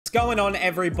going on,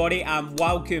 everybody?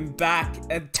 Welcome back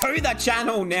to the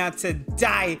channel. Now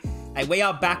today, hey, we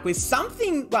are back with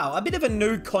something, well, a bit of a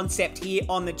new concept here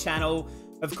on the channel.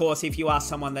 Of course, if you are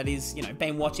someone that is,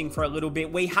 been watching for a little bit,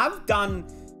 we have done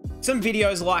some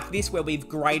videos like this where we've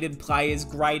graded players,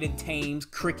 graded teams,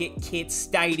 cricket kits,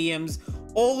 stadiums,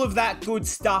 all of that good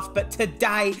stuff. But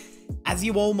today, as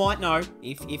you all might know,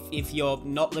 if you're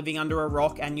not living under a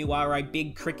rock and you are a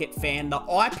big cricket fan, the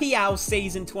IPL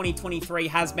season 2023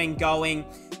 has been going.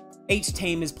 Each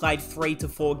team has played 3 to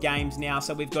 4 games now,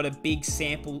 so we've got a big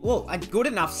sample, well, a good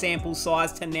enough sample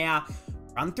size to now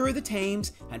run through the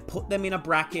teams and put them in a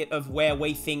bracket of where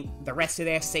we think the rest of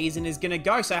their season is going to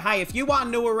go. So, hey, if you are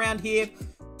new around here,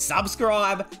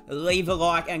 subscribe, leave a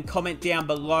like, and comment down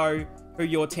below who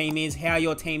your team is, how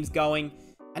your team's going.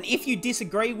 And if you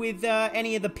disagree with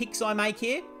any of the picks I make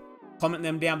here, comment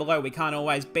them down below. We can't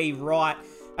always be right.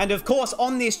 And of course,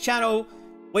 on this channel,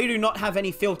 we do not have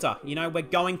any filter. We're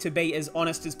going to be as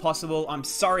honest as possible. I'm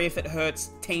sorry if it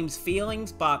hurts teams'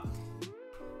 feelings, but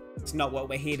it's not what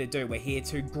we're here to do. We're here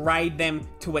to grade them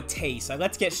to a T. So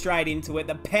let's get straight into it.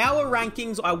 The power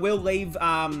rankings, I will leave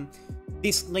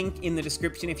this link in the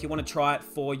description if you want to try it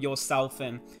for yourself.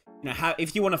 And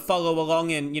if you want to follow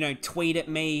along and tweet at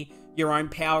me your own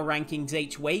power rankings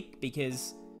each week,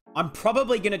 because I'm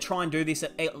probably going to try and do this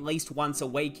at least once a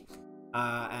week.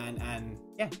 And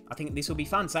yeah, I think this will be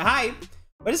fun. So, hey,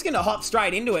 we're just going to hop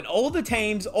straight into it. All the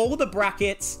teams, all the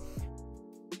brackets,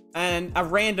 and a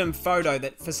random photo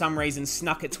that for some reason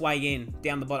snuck its way in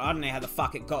down the bottom. I don't know how the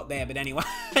fuck it got there, but anyway.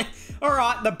 All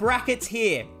right, the brackets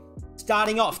here.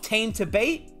 Starting off, team to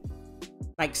beat.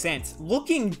 Makes sense.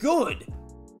 Looking good.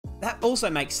 That also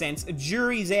makes sense.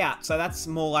 Jury's out, so that's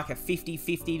more like a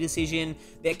 50-50 decision.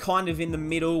 They're kind of in the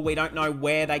middle. We don't know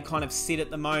where they kind of sit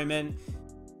at the moment.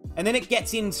 And then it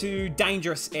gets into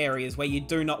dangerous areas where you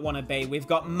do not want to be. We've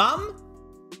got Mum,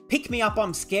 pick me up,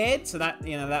 I'm scared. So that,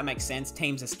 that makes sense.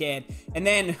 Teams are scared. And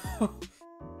then,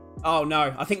 oh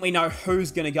no, I think we know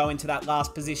who's going to go into that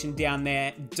last position down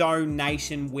there.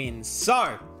 Donation wins.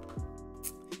 So,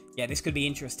 yeah, this could be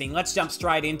interesting. Let's jump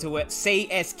straight into it.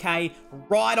 CSK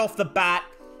right off the bat.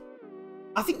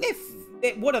 I think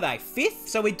they're what are they? 5th?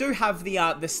 So we do have the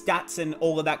stats and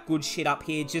all of that good shit up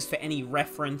here just for any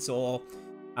reference, or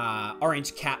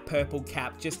orange cap, purple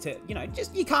cap, just to,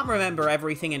 just you can't remember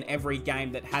everything in every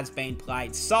game that has been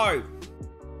played. So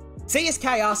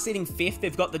CSK are sitting 5th.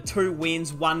 They've got the 2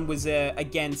 wins. One was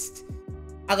against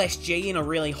LSG in a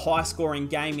really high-scoring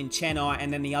game in Chennai,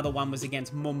 and then the other one was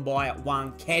against Mumbai at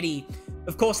Wankhede.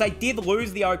 Of course, they did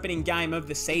lose the opening game of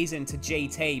the season to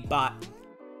GT, but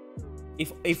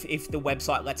if the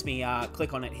website lets me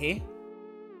click on it here,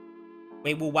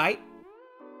 we will wait.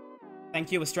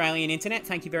 Thank you, Australian Internet.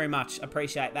 Thank you very much.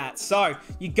 Appreciate that. So,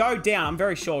 you go down, I'm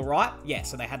very sure, right? Yeah,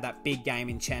 so they had that big game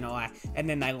in Chennai, and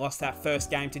then they lost that first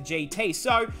game to GT.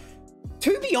 So,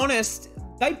 to be honest,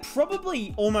 they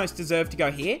probably almost deserve to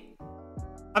go here.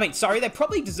 They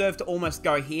probably deserve to almost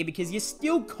go here because you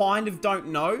still kind of don't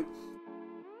know.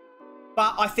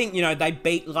 But I think, they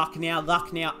beat Lucknow.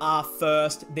 Lucknow are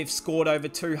first. They've scored over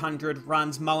 200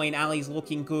 runs. Moeen Ali's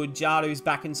looking good. Jadu's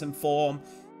back in some form.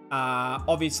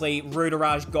 Obviously,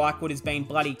 Ruturaj Gaikwad has been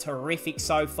bloody terrific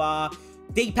so far.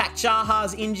 Deepak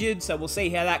Chahar's injured, so we'll see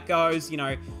how that goes.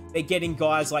 They're getting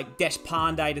guys like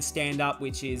Deshpande to stand up,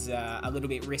 which is a little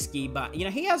bit risky, but,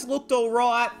 he has looked all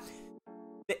right.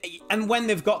 And when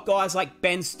they've got guys like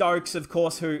Ben Stokes, of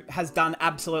course, who has done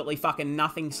absolutely fucking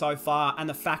nothing so far, and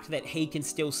the fact that he can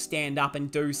still stand up and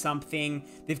do something.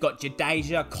 They've got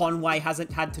Jadeja. Conway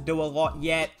hasn't had to do a lot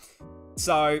yet.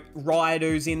 So,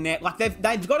 Raidu's in there. Like,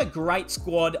 they've got a great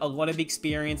squad, a lot of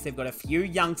experience. They've got a few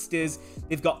youngsters.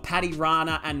 They've got Paddy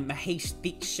Rana and Mahesh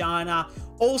Dikshana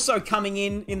also coming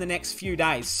in the next few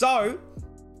days. So,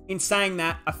 in saying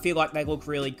that, I feel like they look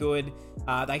really good.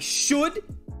 They should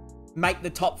make the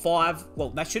top 5.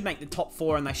 Well, they should make the top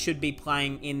 4, and they should be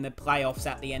playing in the playoffs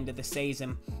at the end of the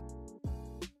season.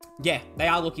 Yeah, they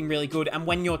are looking really good. And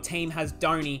when your team has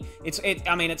Dhoni,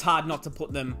 it's hard not to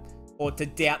put them or to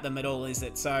doubt them at all, is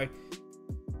it? So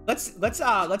let's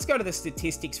go to the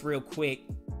statistics real quick.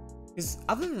 Because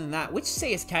other than that, which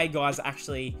CSK guys are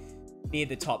actually near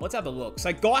the top? Let's have a look.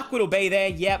 So Gaikwad will be there.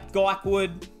 Yep,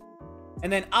 Gaikwad.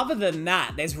 And then other than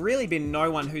that, there's really been no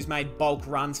one who's made bulk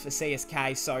runs for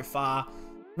CSK so far.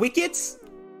 Wickets,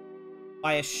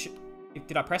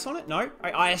 did I press on it? No.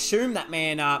 I assume that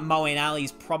man Moeen Ali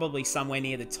is probably somewhere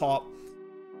near the top.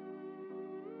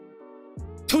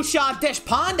 Tushar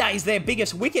Deshpande is their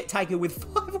biggest wicket taker with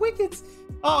 5 wickets.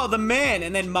 Oh, the man.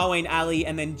 And then Moeen Ali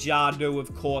and then Jadu,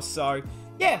 of course. So,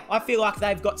 yeah, I feel like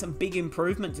they've got some big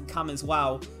improvement to come as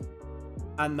well.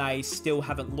 and they still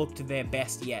haven't looked their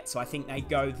best yet. So I think they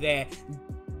go there.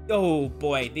 Oh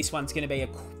boy, this one's going to be a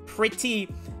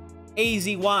pretty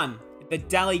easy one. The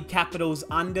Delhi Capitals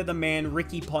under the man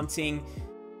Ricky Ponting.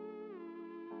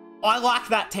 I like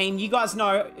that team. You guys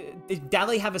know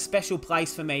Delhi have a special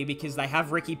place for me because they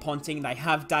have Ricky Ponting, they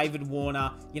have David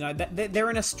Warner. You know, they're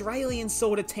an Australian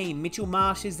sort of team. Mitchell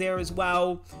Marsh is there as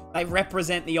well. They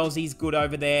represent the Aussies good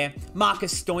over there.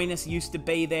 Marcus Stoinis used to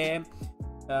be there.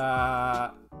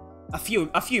 A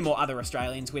few more other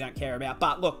Australians we don't care about.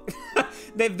 But look,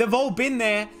 they've all been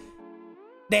there.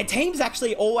 Their team's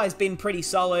actually always been pretty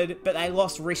solid, but they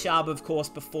lost Rishabh, of course,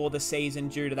 before the season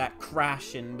due to that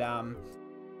crash. And,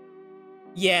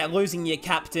 yeah, losing your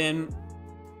captain,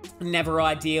 never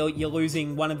ideal. You're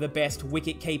losing one of the best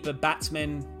wicketkeeper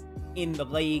batsmen in the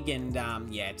league. And,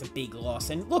 yeah, it's a big loss.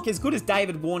 And look, as good as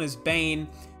David Warner's been,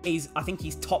 I think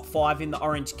he's top 5 in the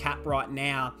orange cap right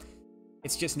now.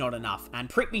 It's just not enough. And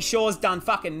Prithvi Shaw's done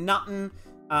fucking nothing.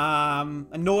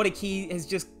 Nordic has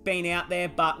just been out there,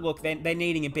 but look, they're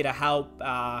needing a bit of help.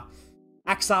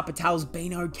 Axar Patel's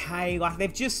been okay. Like,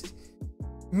 they've just...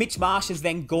 Mitch Marsh has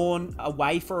then gone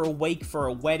away for a week for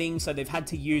a wedding, so they've had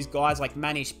to use guys like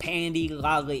Manish Pandey,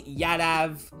 Lalit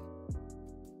Yadav.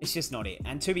 It's just not it.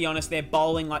 And to be honest, they're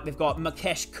bowling like they've got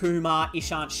Mukesh Kumar,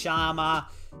 Ishant Sharma.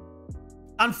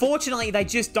 Unfortunately, they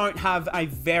just don't have a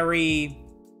very...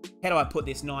 How do I put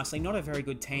this nicely? Not a very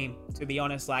good team, to be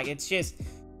honest. Like, it's just...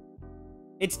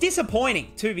 It's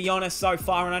disappointing, to be honest, so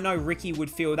far. And I know Ricky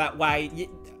would feel that way.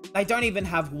 They don't even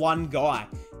have one guy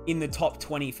in the top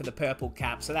 20 for the purple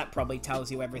cap. So that probably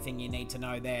tells you everything you need to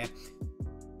know there.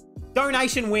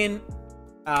 Donation win.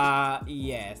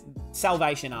 Yeah.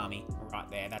 Salvation Army. Right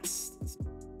there.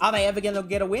 Are they ever going to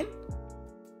get a win?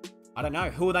 I don't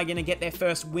know. Who are they going to get their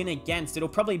first win against? It'll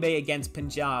probably be against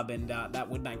Punjab, and that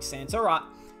would make sense. All right.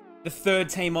 The third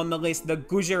team on the list, the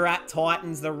Gujarat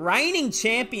Titans, the reigning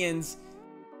champions.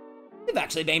 They've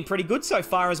actually been pretty good so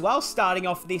far as well, starting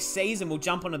off this season. We'll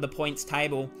jump onto the points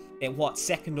table. They're what,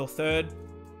 second or third?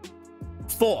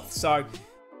 Fourth, so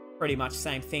pretty much the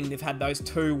same thing. They've had those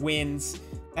 2 wins.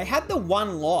 They had the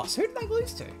 1 loss. Who did they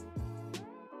lose to?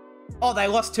 Oh, they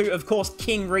lost to, of course,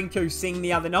 King Rinku Singh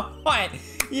the other night.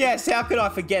 Yes, how could I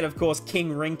forget? Of course,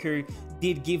 King Rinku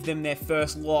did give them their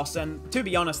first loss. And to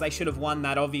be honest, they should have won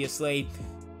that, obviously.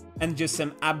 And just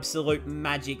some absolute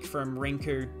magic from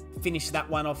Rinku finished that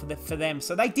one off for them.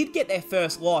 So they did get their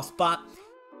first loss. But,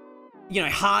 you know,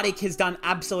 Hardik has done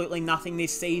absolutely nothing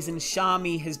this season.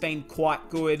 Shami has been quite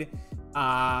good.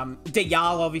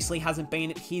 Dayal obviously hasn't been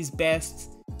at his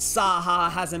best. Saha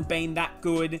hasn't been that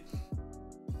good.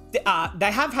 They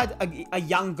have had a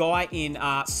young guy in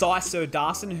Sai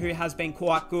Surdarsan who has been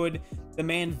quite good. The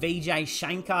man Vijay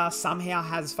Shankar somehow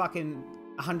has fucking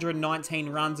 119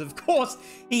 runs. Of course,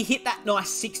 he hit that nice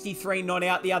 63 not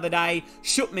out the other day.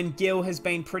 Shupman Gill has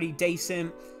been pretty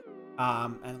decent.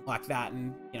 And like that.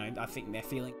 And, you know, I think they're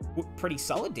feeling pretty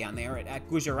solid down there at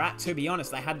Gujarat. To be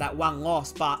honest, they had that 1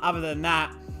 loss. But other than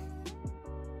that,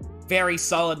 very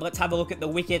solid. Let's have a look at the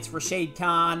wickets. Rashid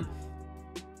Khan,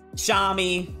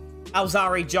 Shami,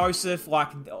 Alzari Joseph, like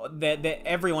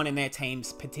everyone in their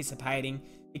team's participating,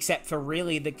 except for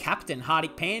really the captain,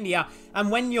 Hardik Pandya. And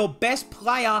when your best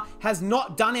player has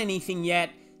not done anything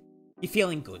yet, you're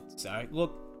feeling good. So,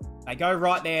 look, they go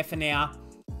right there for now.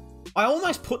 I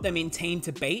almost put them in team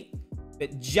to beat,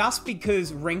 but just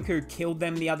because Rinku killed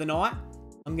them the other night,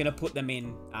 I'm going to put them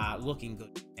in looking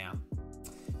good now.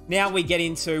 Now we get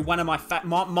into one of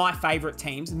my favorite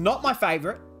teams. Not my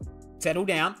favorite, settle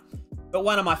down. But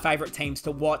one of my favorite teams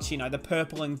to watch, you know, the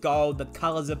purple and gold, the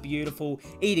colors are beautiful.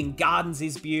 Eden Gardens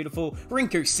is beautiful.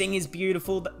 Rinku Singh is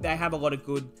beautiful. They have a lot of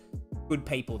good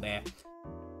people there.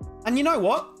 And you know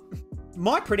what?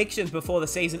 My predictions before the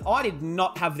season, I did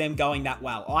not have them going that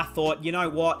well. I thought, you know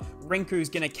what? Rinku's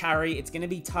going to carry. It's going to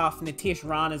be tough. Nitish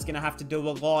Rana's going to have to do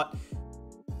a lot.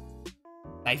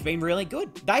 They've been really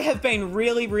good. They have been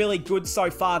really, really good so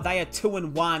far. They are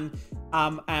 2-1.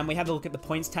 And we have a look at the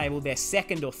points table. They're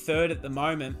second or third at the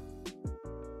moment.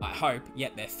 I hope.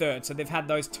 Yet they're third. So they've had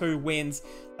those 2 wins.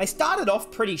 They started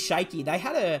off pretty shaky. They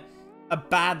had a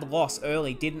bad loss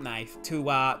early, didn't they? To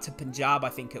Punjab, I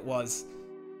think it was.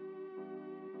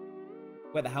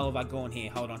 Where the hell have I gone here?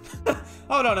 Hold on.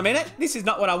 Hold on a minute. This is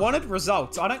not what I wanted.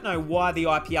 Results. I don't know why the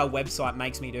IPL website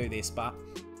makes me do this, but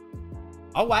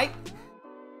I'll wait.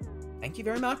 Thank you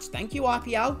very much. Thank you,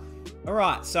 IPL. All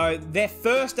right, so their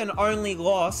first and only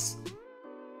loss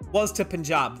was to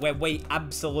Punjab, where we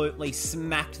absolutely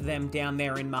smacked them down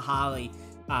there in Mohali.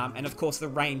 And of course, the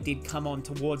rain did come on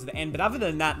towards the end. But other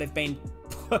than that, they've been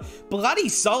bloody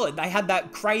solid. They had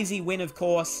that crazy win, of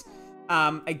course,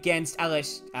 against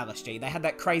LSG. They had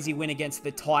that crazy win against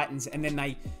the Titans, and then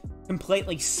they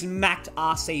completely smacked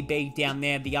RCB down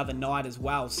there the other night as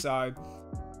well. So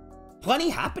plenty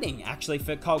happening, actually,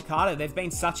 for Kolkata. They've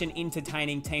been such an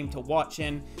entertaining team to watch,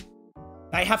 and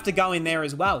they have to go in there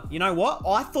as well. You know what?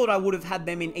 I thought I would have had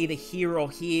them in either here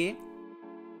or here.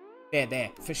 They're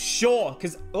there, for sure.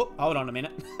 Because, oh, hold on a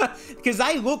minute. Because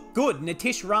they look good.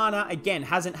 Nitish Rana, again,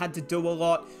 hasn't had to do a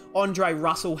lot. Andre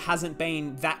Russell hasn't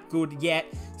been that good yet.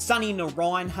 Sunny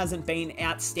Narayan hasn't been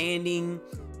outstanding.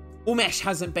 Umesh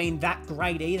hasn't been that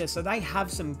great either. So they have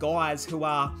some guys who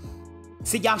are...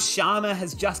 Siyash Sharma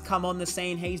has just come on the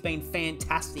scene. He's been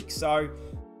fantastic. So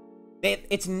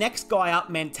it's next guy up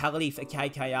mentality for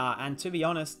KKR. And to be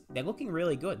honest, they're looking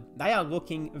really good. They are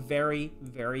looking very,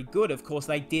 very good. Of course,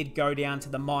 they did go down to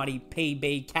the mighty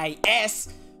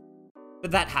PBKS. But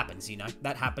that happens, you know.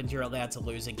 That happens. You're allowed to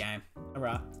lose a game. All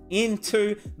right.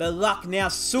 Into the Lucknow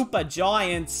Super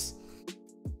Giants.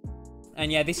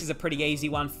 And yeah, this is a pretty easy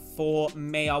one for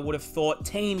me, I would have thought.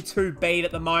 Team to beat at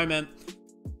the moment.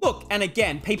 Look, and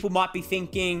again, people might be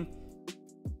thinking,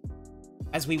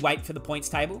 as we wait for the points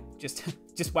table, just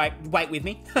wait with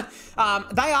me.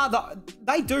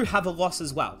 They do have a loss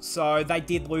as well. So they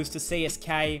did lose to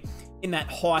CSK in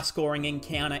that high-scoring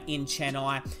encounter in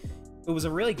Chennai. It was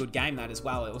a really good game, that as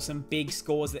well. It was some big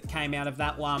scores that came out of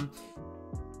that one.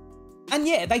 And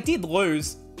yeah, they did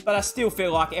lose, but I still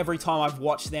feel like every time I've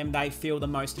watched them, they feel the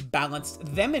most balanced.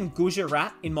 Them and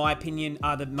Gujarat, in my opinion,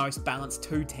 are the most balanced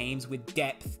two teams with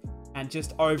depth and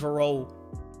just overall,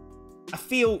 I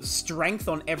feel strength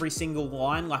on every single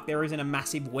line. Like there isn't a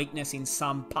massive weakness in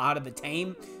some part of the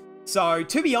team. So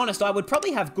to be honest, I would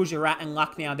probably have Gujarat and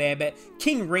Lucknow there, but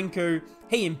King Rinku,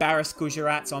 he embarrassed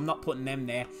Gujarat, so I'm not putting them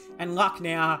there. And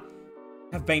Lucknow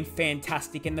have been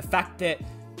fantastic. And the fact that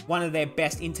one of their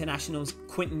best internationals,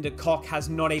 Quinton de Kock, has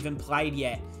not even played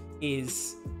yet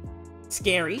is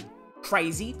scary,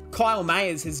 crazy. Kyle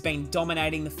Mayers has been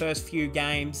dominating the first few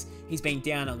games. He's been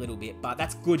down a little bit, but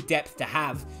that's good depth to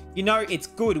have. You know, it's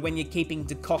good when you're keeping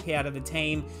de Kock out of the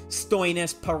team.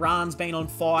 Stoinis, Paran's been on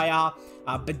fire.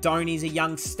 Badoni's a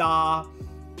young star.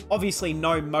 Obviously,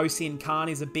 no Mohsin Khan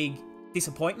is a big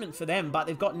disappointment for them, but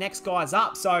they've got next guys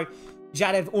up. So,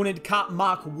 Jadev Unadkat,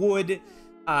 Mark Wood.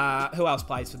 Who else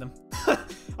plays for them?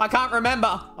 I can't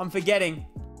remember. I'm forgetting.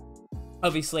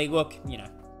 Obviously, look, you know,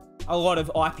 a lot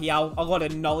of IPL, a lot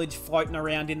of knowledge floating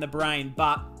around in the brain,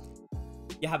 but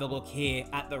you have a look here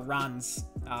at the runs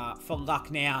for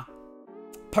Lucknow.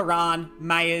 Paran,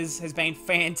 Mayers has been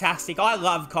fantastic. I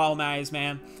love Kyle Mayers,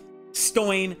 man.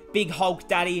 Stoin, big Hulk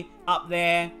daddy up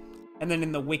there. And then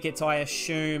in the wickets, I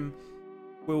assume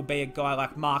will be a guy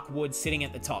like Mark Wood sitting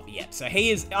at the top. Yep, so he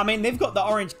is, I mean, they've got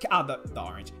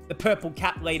the purple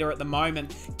cap leader at the moment.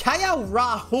 KL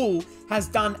Rahul has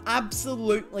done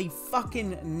absolutely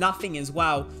fucking nothing as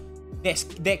well.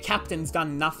 Their captain's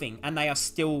done nothing, and they are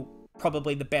still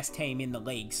probably the best team in the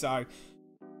league. So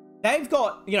they've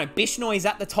got, you know, Bishnoi's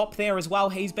at the top there as well.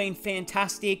 He's been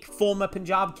fantastic. Former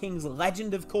Punjab Kings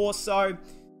legend, of course. So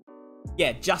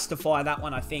yeah, justify that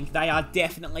one, I think. They are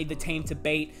definitely the team to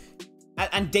beat.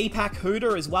 And Deepak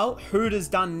Hooda as well. Hooda's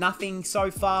done nothing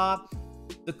so far.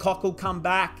 The Cock will come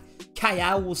back.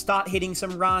 KL will start hitting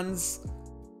some runs.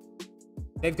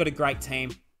 They've got a great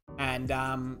team. And,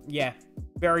 yeah,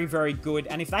 very, very good.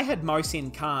 And if they had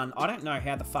Mohsin Khan, I don't know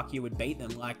how the fuck you would beat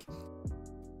them. Like,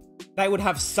 they would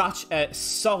have such a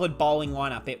solid bowling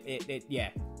lineup. Yeah.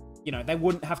 You know, they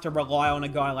wouldn't have to rely on a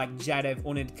guy like Jadev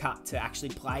Unadkat to actually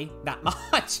play that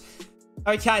much.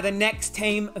 Okay, the next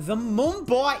team, the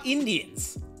Mumbai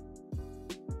Indians.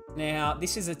 Now,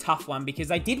 this is a tough one because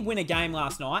they did win a game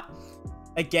last night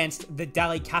against the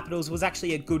Delhi Capitals. It was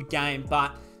actually a good game,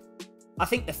 but I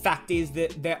think the fact is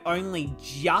that they're only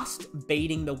just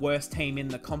beating the worst team in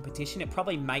the competition. It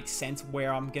probably makes sense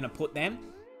where I'm going to put them.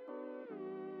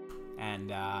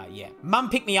 And, yeah. Mum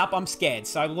picked me up. I'm scared.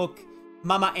 So, look,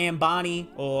 Mama Ambani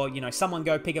or, you know, someone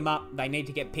go pick them up. They need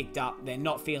to get picked up. They're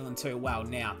not feeling too well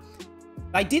now.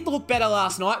 They did look better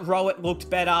last night. Rowett looked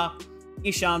better.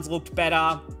 Ishan's looked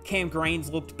better. Cam Green's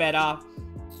looked better.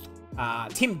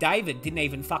 Tim David didn't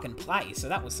even fucking play, so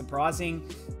that was surprising.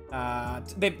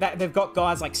 They've got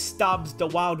guys like Stubbs,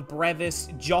 DeWild Brevis,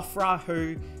 Jofra,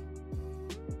 who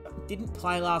didn't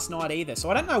play last night either. So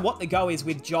I don't know what the go is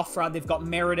with Jofra. They've got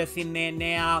Meredith in there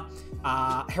now.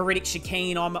 Haridik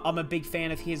Shakeen, I'm a big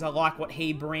fan of his. I like what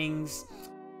he brings.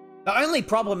 The only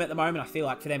problem at the moment, I feel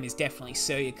like, for them is definitely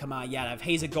Surya Kumar Yadav.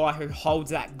 He's a guy who holds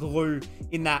that glue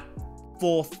in that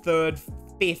 4th, 3rd,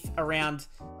 5th around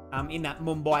in that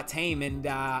Mumbai team. And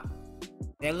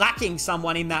they're lacking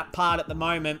someone in that part at the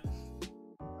moment.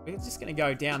 We're just going to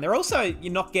go down. They're also,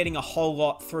 you're not getting a whole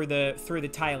lot through the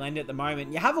tail end at the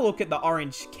moment. You have a look at the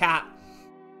orange cap.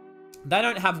 They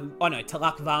don't have, oh no,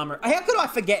 Clarke Varma. How could I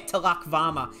forget Clarke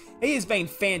Varma? He has been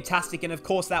fantastic. And of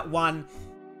course, that one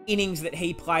innings that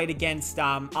he played against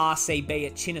RCB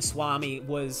at Chinnaswamy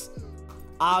was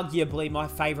arguably my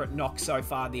favourite knock so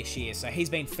far this year. So he's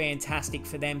been fantastic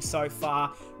for them so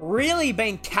far. Really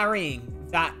been carrying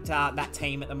that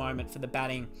team at the moment for the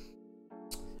batting.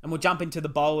 And we'll jump into the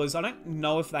bowlers. I don't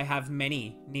know if they have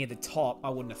many near the top. I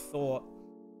wouldn't have thought.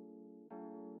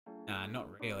 Nah, not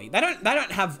really. They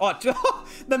don't have... Oh,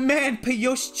 the man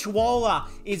Piyush Chawla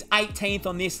is 18th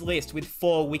on this list with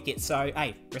 4 wickets. So,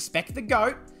 hey, respect the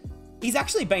GOAT. He's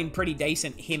actually been pretty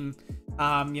decent, him,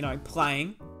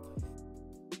 playing.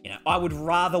 I would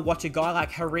rather watch a guy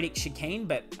like Haritik Shakeen,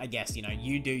 but I guess,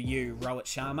 you do you, Rohit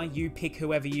Sharma. You pick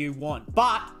whoever you want.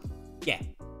 But, yeah,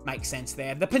 makes sense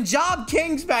there. The Punjab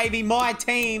Kings, baby, my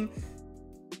team.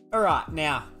 All right,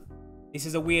 now, this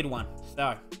is a weird one.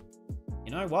 So,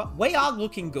 you know what? We are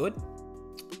looking good.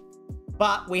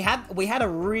 But we had a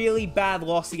really bad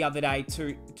loss the other day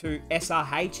to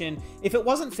SRH, and if it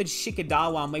wasn't for Shikhar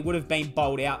Dhawan, we would have been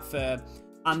bowled out for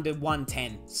under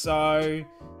 110. So...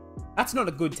 that's not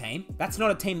a good team. That's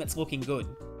not a team that's looking good.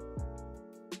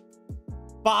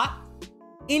 But,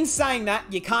 in saying that,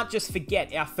 you can't just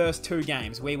forget our first 2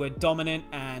 games. We were dominant,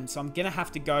 and so I'm going to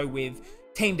have to go with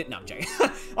teamed at Nubjo.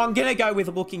 I'm going to go with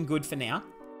looking good for now.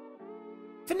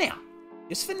 For now.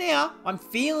 Just for now. I'm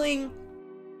feeling...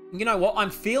 you know what? I'm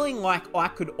feeling like I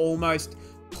could almost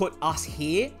put us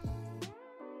here.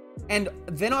 And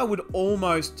then I would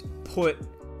almost put...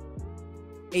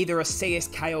 either a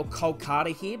CSK or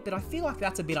Kolkata here, but I feel like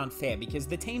that's a bit unfair because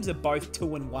the teams are both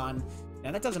 2-1.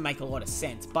 Now, that doesn't make a lot of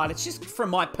sense, but it's just from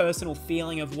my personal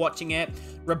feeling of watching it.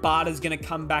 Rabada's going to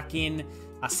come back in.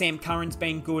 Sam Curran's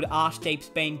been good. Arshdeep's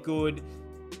been good.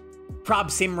 Prab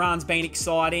Simran's been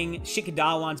exciting. Shikhar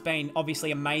Dhawan's been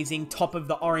obviously amazing. Top of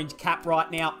the orange cap right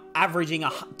now, averaging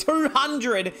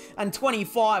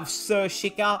 225, Sir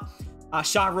Shikhar.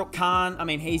 Shah Rukh Khan, I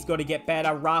mean, he's got to get better.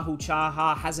 Rahul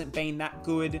Chahar hasn't been that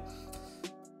good.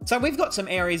 So we've got some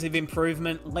areas of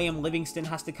improvement. Liam Livingston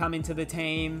has to come into the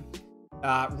team.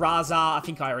 Raza, I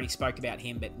think I already spoke about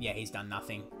him, but yeah, he's done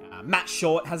nothing. Matt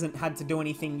Short hasn't had to do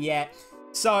anything yet.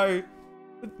 So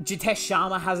Jitesh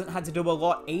Sharma hasn't had to do a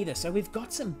lot either. So we've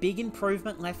got some big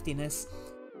improvement left in us.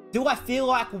 Do I feel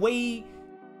like we...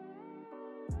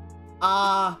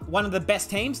 are one of the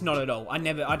best teams? Not at all. I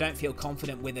don't feel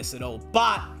confident with us at all.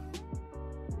 But,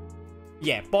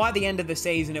 yeah, by the end of the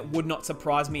season, it would not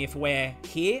surprise me if we're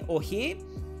here or here.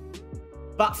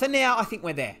 But for now, I think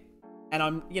we're there. And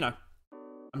I'm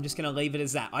just going to leave it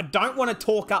as that. I don't want to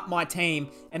talk up my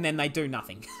team and then they do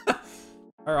nothing.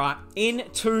 All right,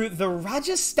 into the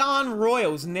Rajasthan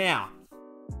Royals now.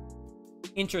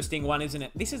 Interesting one, isn't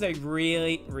it? This is a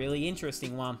really, really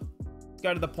interesting one.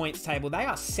 Go to the points table. They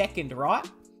are second, right?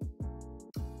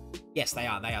 Yes, they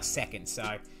are. They are second.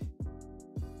 So,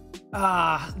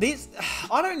 I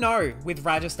don't know with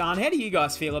Rajasthan. How do you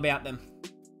guys feel about them?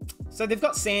 So they've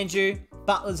got Sanju.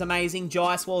 Butler's amazing.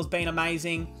 Jaiswal's been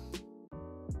amazing.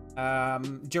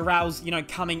 Jarrell's,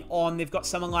 coming on. They've got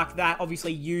someone like that.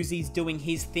 Obviously, Yuzi's doing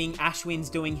his thing. Ashwin's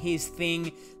doing his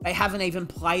thing. They haven't even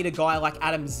played a guy like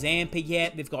Adam Zampa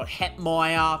yet. They've got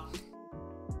Hetmeyer.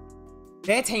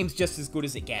 Their team's just as good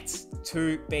as it gets,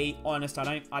 to be honest.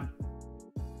 I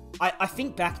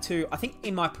think back to, I think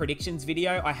in my predictions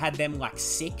video, I had them like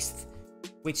 6th,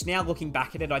 which now looking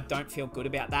back at it, I don't feel good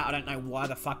about that. I don't know why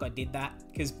the fuck I did that.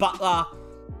 Because Butler,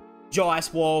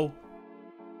 Jaiswal,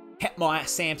 Hetmeyer,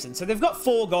 Sampson. So they've got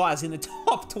 4 guys in the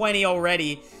top 20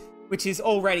 already, which is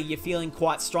already, you're feeling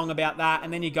quite strong about that.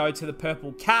 And then you go to the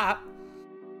purple cap.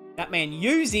 That man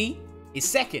Yuzi is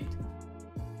second.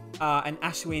 And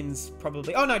Ashwin's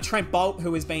probably... oh, no, Trent Bolt,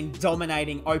 who has been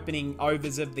dominating opening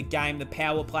overs of the game, the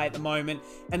power play at the moment.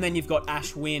 And then you've got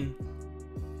Ashwin.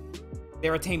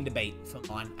 They're a team to beat for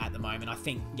mine at the moment. I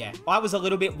think, yeah. I was a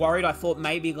little bit worried. I thought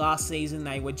maybe last season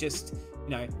they were just,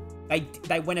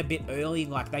 they went a bit early.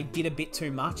 Like, they did a bit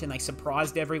too much and they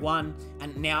surprised everyone.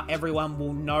 And now everyone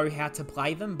will know how to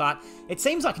play them. But it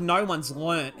seems like no one's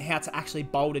learnt how to actually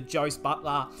bowl to Jose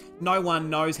Butler. No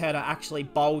one knows how to actually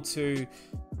bowl to...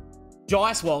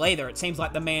 Jaiswal either. It seems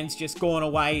like the man's just gone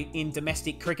away in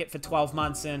domestic cricket for 12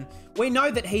 months, and we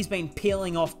know that he's been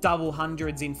peeling off double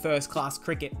hundreds in first-class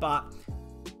cricket, but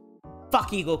fuck,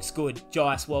 he looks good,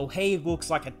 Jaiswal. He looks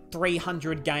like a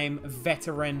 300-game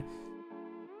veteran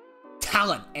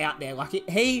talent out there. Like,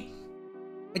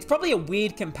 it's probably a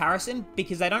weird comparison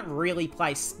because they don't really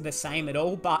play the same at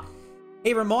all, but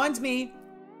he reminds me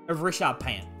of Rishabh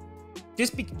Pant.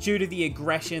 just due to the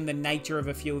aggression, the nature of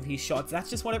a few of his shots. That's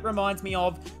just what it reminds me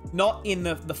of. Not in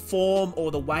the form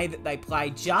or the way that they play,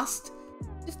 just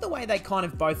the way they kind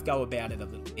of both go about it a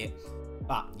little bit.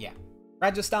 But yeah,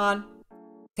 Rajasthan,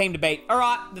 team to beat. All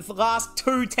right, the last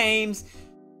two teams,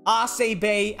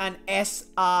 RCB and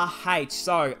SRH.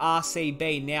 So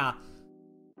RCB now.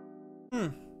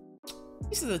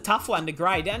 This is a tough one to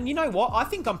grade. And you know what? I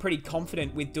think I'm pretty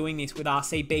confident with doing this with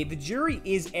RCB. The jury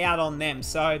is out on them.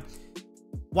 So,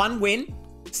 one win.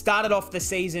 Started off the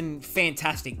season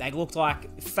fantastic. They looked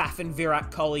like Faf and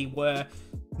Virat Kohli were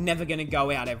never going to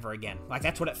go out ever again. Like,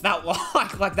 that's what it felt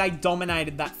like. Like, they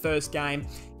dominated that first game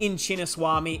in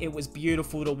Chinnaswamy. It was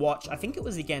beautiful to watch. I think it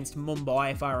was against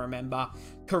Mumbai, if I remember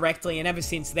correctly. And ever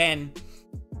since then,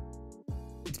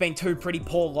 it's been two pretty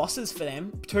poor losses for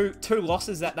them. Two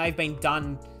losses that they've been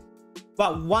done.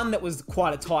 Well, one that was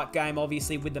quite a tight game,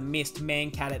 obviously, with the missed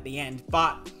man-cat at the end.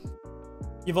 But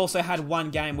you've also had one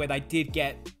game where they did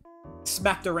get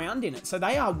smacked around in it. So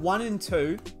they are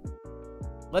 1-2.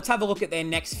 Let's have a look at their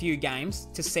next few games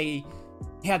to see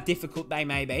how difficult they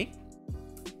may be.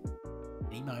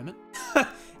 Any moment.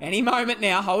 Any moment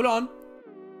now. Hold on.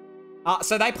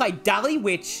 So they play Delhi,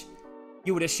 which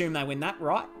you would assume they win that,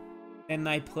 right? Then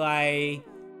they play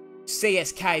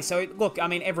CSK. So, look, I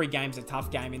mean, every game's a tough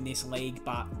game in this league.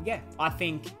 But, yeah, I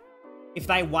think if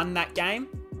they won that game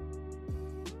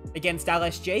against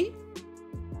LSG,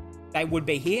 they would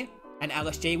be here. And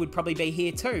LSG would probably be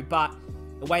here too. But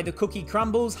the way the cookie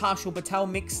crumbles, Harshal Patel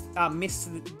missed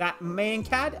that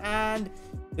man-cat. And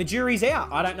the jury's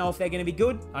out. I don't know if they're going to be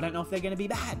good. I don't know if they're going to be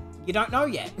bad. You don't know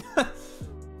yet.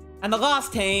 And the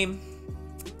last team,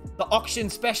 the auction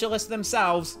specialists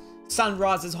themselves,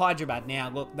 Sunrisers Hyderabad. Now,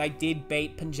 look, they did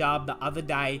beat Punjab the other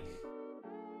day.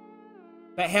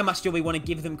 But how much do we want to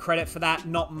give them credit for that?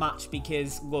 Not much,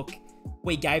 because, look,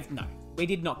 we did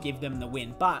not give them the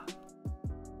win. But,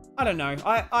 I don't know.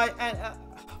 I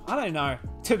don't know.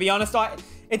 To be honest,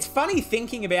 it's funny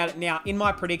thinking about it now. In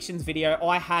my predictions video,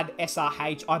 I had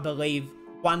SRH, I believe,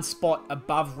 one spot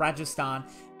above Rajasthan.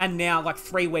 And now, like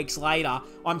 3 weeks later,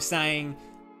 I'm saying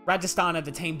Rajasthan are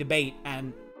the team to beat,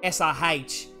 and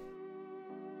SRH,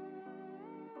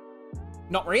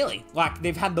 not really. Like,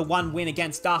 they've had the one win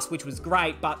against us, which was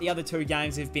great, but the other two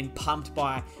games have been pumped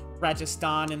by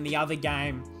Rajasthan, and the other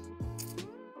game,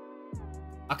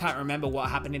 I can't remember what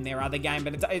happened in their other game,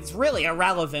 but it's really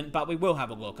irrelevant, but we will have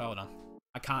a look. Hold on.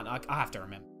 I have to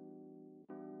remember.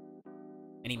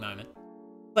 Any moment.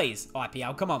 Please,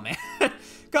 IPL, come on, man.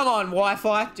 Come on,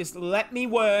 Wi-Fi, just let me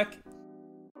work.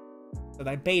 So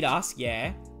they beat us,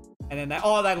 yeah. And then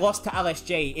they lost to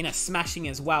LSG in a smashing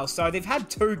as well. So they've had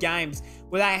two games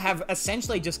where they have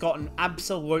essentially just gotten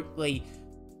absolutely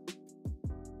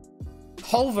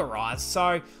pulverized.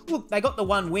 So, look, they got the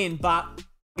one win, but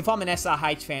if I'm an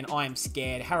SRH fan, I am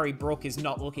scared. Harry Brook is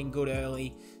not looking good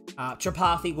early.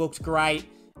 Tripathi looked great.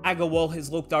 Agarwal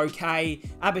has looked okay.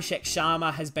 Abhishek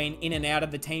Sharma has been in and out of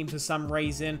the team for some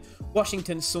reason.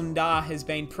 Washington Sundar has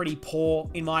been pretty poor,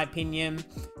 in my opinion.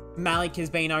 Malik has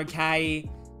been okay.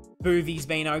 Bhuvi's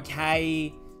been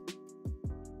okay.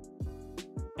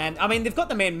 And, I mean, they've got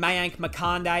the man Mayank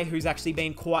Makande, who's actually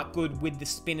been quite good with the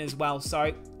spin as well.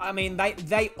 So, I mean,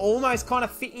 they almost kind of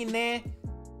fit in there.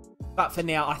 But for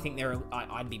now, I think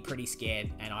I'd be pretty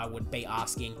scared, and I would be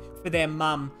asking for their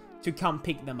mum to come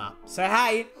pick them up. So,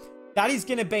 hey, that is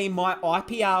going to be my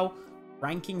IPL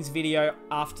rankings video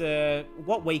after,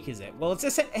 what week is it? Well, it's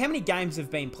just how many games have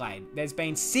been played. There's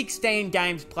been 16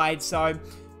 games played, so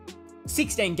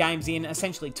 16 games in,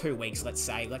 essentially 2 weeks, let's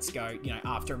say. Let's go,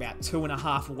 after about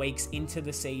 2.5 weeks into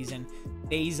the season.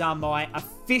 These are my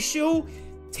official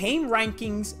team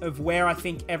rankings of where I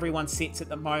think everyone sits at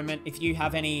the moment. If you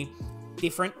have any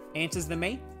different answers than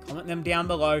me, comment them down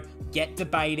below. Get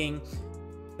debating.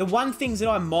 The one things that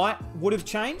I would have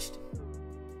changed,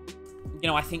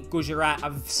 I think Gujarat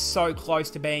are so close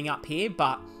to being up here,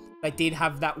 but they did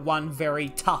have that one very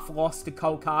tough loss to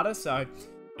Kolkata. So,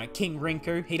 King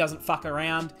Rinku, he doesn't fuck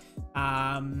around.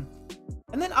 And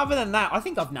then other than that, I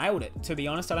think I've nailed it, to be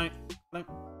honest. I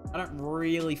don't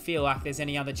really feel like there's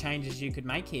any other changes you could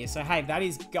make here. So, hey, that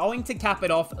is going to cap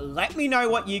it off. Let me know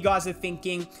what you guys are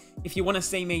thinking. If you want to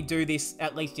see me do this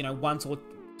at least, once or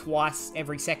twice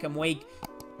every second week,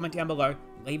 comment down below,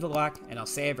 leave a like, and I'll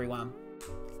see everyone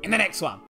in the next one.